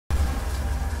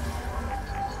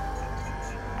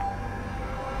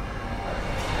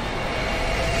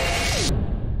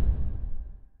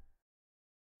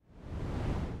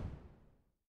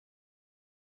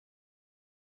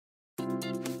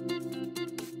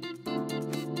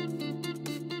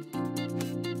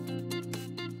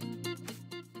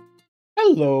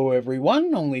Hello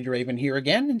everyone, Onlydraven here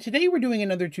again, and today we're doing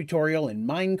another tutorial in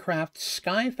Minecraft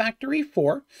Sky Factory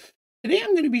 4. Today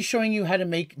I'm going to be showing you how to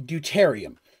make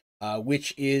deuterium,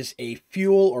 which is a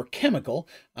fuel or chemical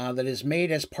that is made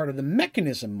as part of the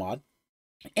Mekanism mod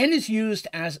and is used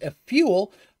as a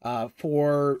fuel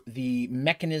for the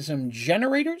Mekanism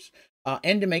generators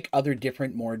and to make other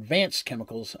different, more advanced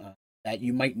chemicals that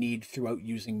you might need throughout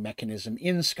using Mekanism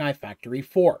in Sky Factory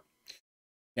 4.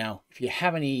 Now, if you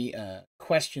have any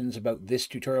questions about this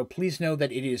tutorial, please know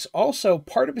that it is also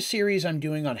part of a series I'm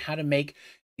doing on how to make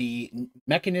the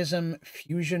Mekanism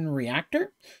Fusion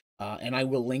Reactor, and I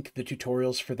will link the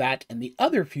tutorials for that and the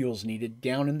other fuels needed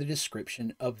down in the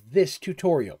description of this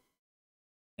tutorial.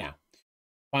 Now,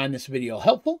 find this video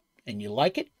helpful and you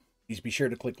like it, please be sure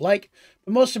to click like,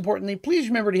 but most importantly, please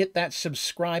remember to hit that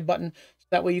subscribe button so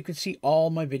that way you can see all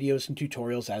my videos and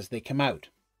tutorials as they come out.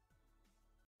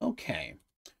 Okay.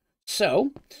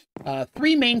 So,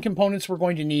 three main components we're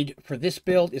going to need for this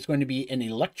build is going to be an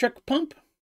electric pump.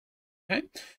 Okay,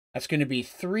 that's going to be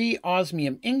 3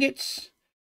 osmium ingots,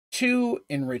 2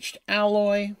 enriched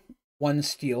alloy, 1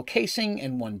 steel casing,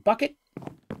 and 1 bucket.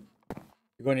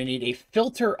 You're going to need a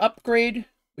filter upgrade,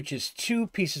 which is 2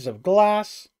 pieces of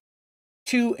glass,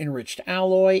 2 enriched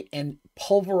alloy, and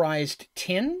pulverized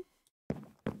tin.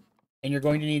 And you're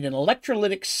going to need an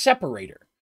electrolytic separator,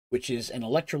 which is an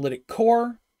electrolytic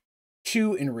core,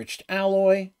 2 enriched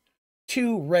alloy,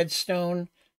 2 redstone,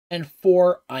 and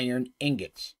 4 iron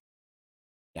ingots.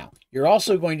 Now, you're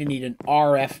also going to need an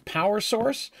RF power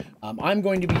source. I'm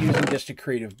going to be using just a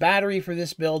creative battery for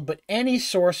this build, but any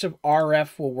source of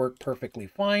RF will work perfectly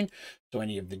fine. So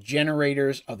any of the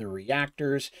generators, other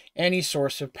reactors, any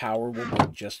source of power will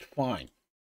work just fine.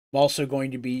 I'm also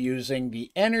going to be using the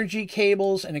energy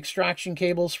cables and extraction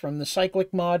cables from the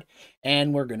cyclic mod,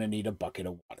 and we're going to need a bucket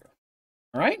of water.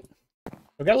 All right?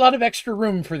 We've got a lot of extra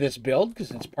room for this build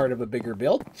because it's part of a bigger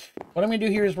build. What I'm going to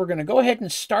do here is we're going to go ahead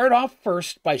and start off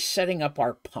first by setting up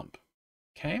our pump.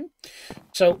 Okay,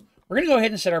 so we're going to go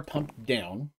ahead and set our pump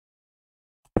down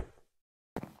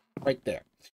right there.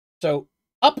 So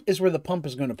up is where the pump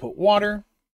is going to put water,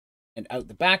 and out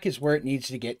the back is where it needs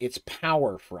to get its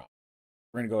power from.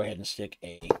 We're going to go ahead and stick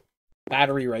a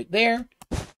battery right there.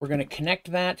 We're going to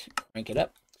connect that, crank it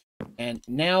up, and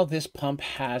now this pump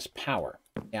has power.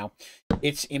 Now,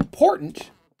 it's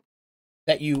important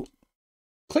that you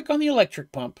click on the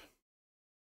electric pump,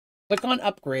 click on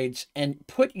upgrades, and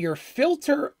put your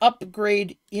filter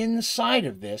upgrade inside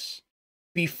of this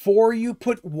before you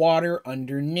put water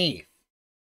underneath.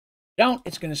 If you don't,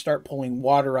 it's going to start pulling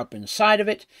water up inside of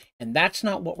it, and that's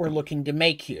not what we're looking to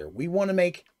make here. We want to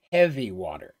make heavy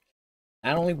water.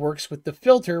 That only works with the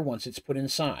filter once it's put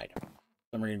inside.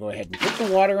 So we're going to go ahead and put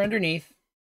the water underneath,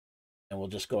 and we'll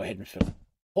just go ahead and fill the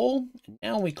hole. And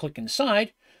now when we click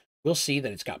inside, we'll see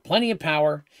that it's got plenty of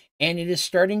power, and it is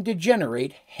starting to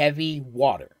generate heavy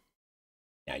water.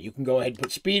 Now you can go ahead and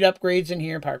put speed upgrades in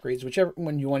here, power upgrades, whichever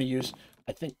one you want to use.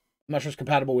 I'm not sure it's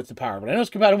compatible with the power, but I know it's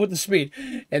compatible with the speed,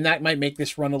 and that might make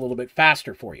this run a little bit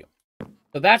faster for you.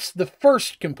 So that's the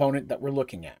first component that we're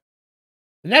looking at.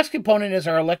 The next component is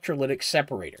our electrolytic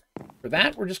separator. For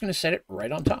that, we're just going to set it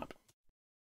right on top.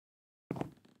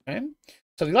 Okay.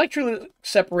 So the electrolytic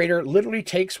separator literally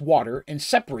takes water and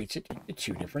separates it into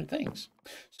 2 different things.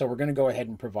 So we're going to go ahead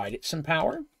and provide it some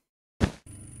power.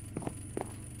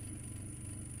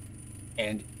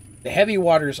 And the heavy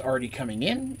water is already coming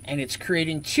in, and it's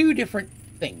creating 2 different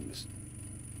things.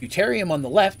 Deuterium on the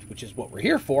left, which is what we're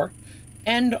here for,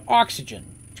 and oxygen,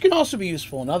 which can also be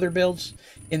useful in other builds.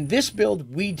 In this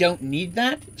build, we don't need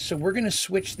that, so we're going to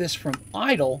switch this from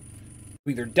idle,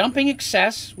 either dumping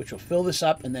excess, which will fill this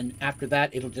up, and then after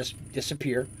that, it'll just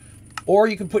disappear. Or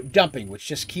you can put dumping, which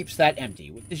just keeps that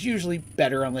empty, which is usually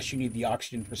better unless you need the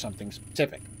oxygen for something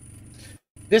specific.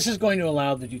 This is going to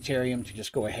allow the deuterium to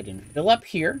just go ahead and fill up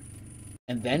here.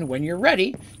 And then when you're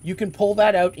ready, you can pull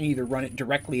that out and either run it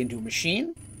directly into a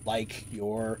machine, like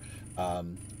your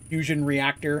fusion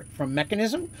reactor from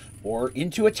Mekanism, or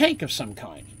into a tank of some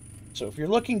kind. So if you're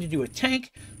looking to do a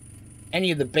tank, any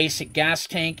of the basic gas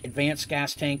tank, advanced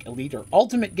gas tank, elite, or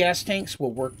ultimate gas tanks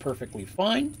will work perfectly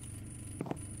fine.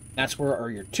 That's where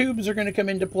your tubes are going to come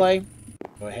into play.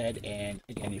 Go ahead and,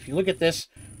 again, if you look at this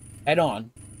head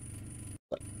on,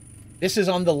 this is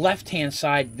on the left-hand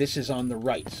side, this is on the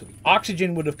right. So the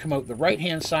oxygen would have come out the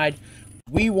right-hand side.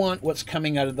 We want what's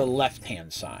coming out of the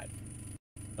left-hand side.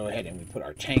 Go ahead and we put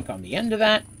our tank on the end of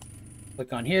that.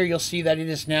 Click on here, you'll see that it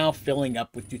is now filling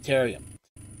up with deuterium.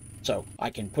 So I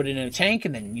can put it in a tank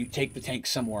and then you take the tank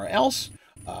somewhere else,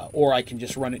 or I can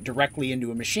just run it directly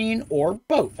into a machine, or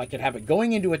both. I could have it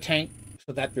going into a tank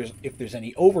so that if there's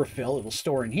any overfill, it'll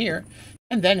store in here,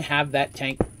 and then have that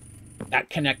tank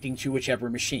connecting to whichever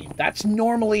machine. That's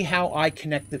normally how I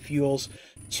connect the fuels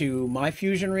to my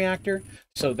fusion reactor.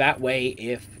 So that way,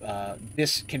 if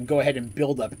this can go ahead and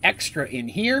build up extra in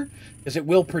here, because it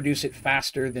will produce it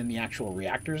faster than the actual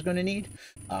reactor is going to need.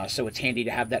 So it's handy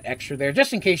to have that extra there,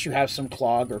 just in case you have some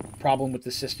clog or problem with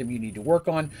the system you need to work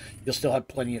on. You'll still have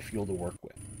plenty of fuel to work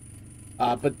with.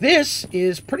 But this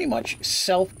is pretty much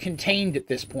self-contained at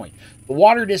this point. The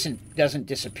water doesn't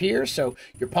disappear, so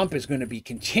your pump is going to be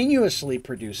continuously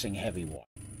producing heavy water.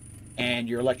 And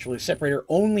your electrolyte separator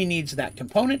only needs that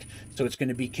component, so it's going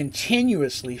to be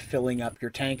continuously filling up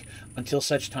your tank until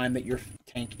such time that your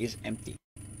tank is empty.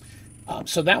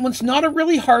 So that one's not a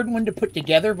really hard one to put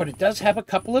together, but it does have a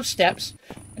couple of steps.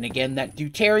 And again, that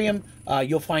deuterium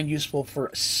you'll find useful for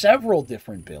several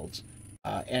different builds.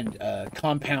 And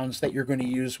compounds that you're going to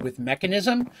use with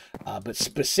Mekanism, but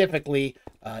specifically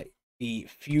the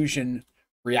fusion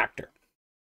reactor.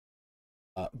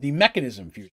 The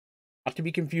Mekanism fusion, not to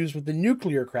be confused with the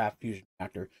nuclear craft fusion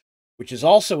reactor, which is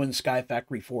also in Sky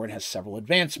Factory 4 and has several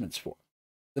advancements for.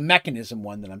 The Mekanism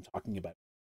one that I'm talking about.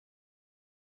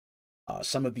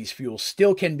 Some of these fuels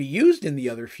still can be used in the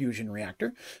other fusion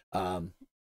reactor,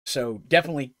 so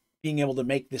definitely being able to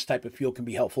make this type of fuel can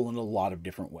be helpful in a lot of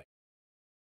different ways.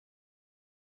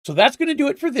 So that's going to do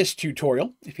it for this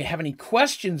tutorial. If you have any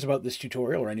questions about this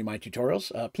tutorial or any of my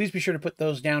tutorials, please be sure to put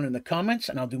those down in the comments,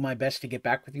 and I'll do my best to get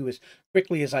back with you as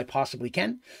quickly as I possibly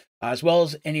can, as well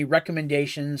as any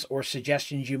recommendations or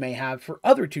suggestions you may have for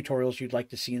other tutorials you'd like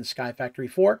to see in Sky Factory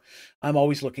 4. I'm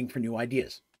always looking for new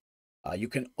ideas. You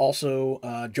can also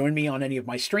join me on any of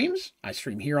my streams. I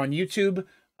stream here on YouTube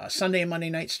Sunday and Monday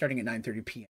nights starting at 9:30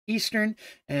 p.m. Eastern,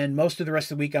 and most of the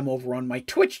rest of the week I'm over on my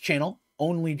Twitch channel,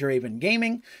 Onlydraven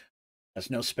Gaming.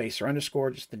 That's no space or underscore,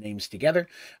 just the names together.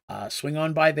 Swing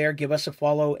on by there, give us a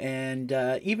follow, and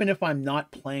even if I'm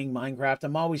not playing Minecraft,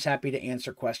 I'm always happy to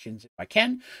answer questions if I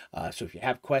can. So if you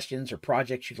have questions or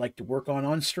projects you'd like to work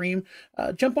on stream,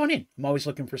 jump on in. I'm always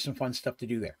looking for some fun stuff to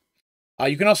do there.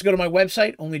 You can also go to my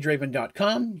website,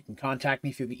 onlydraven.com. You can contact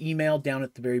me through the email down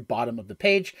at the very bottom of the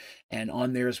page, and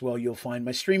on there as well you'll find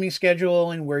my streaming schedule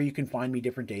and where you can find me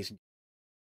different days.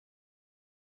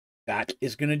 That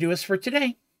is going to do us for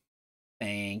today.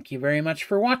 Thank you very much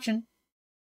for watching.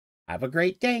 Have a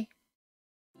great day.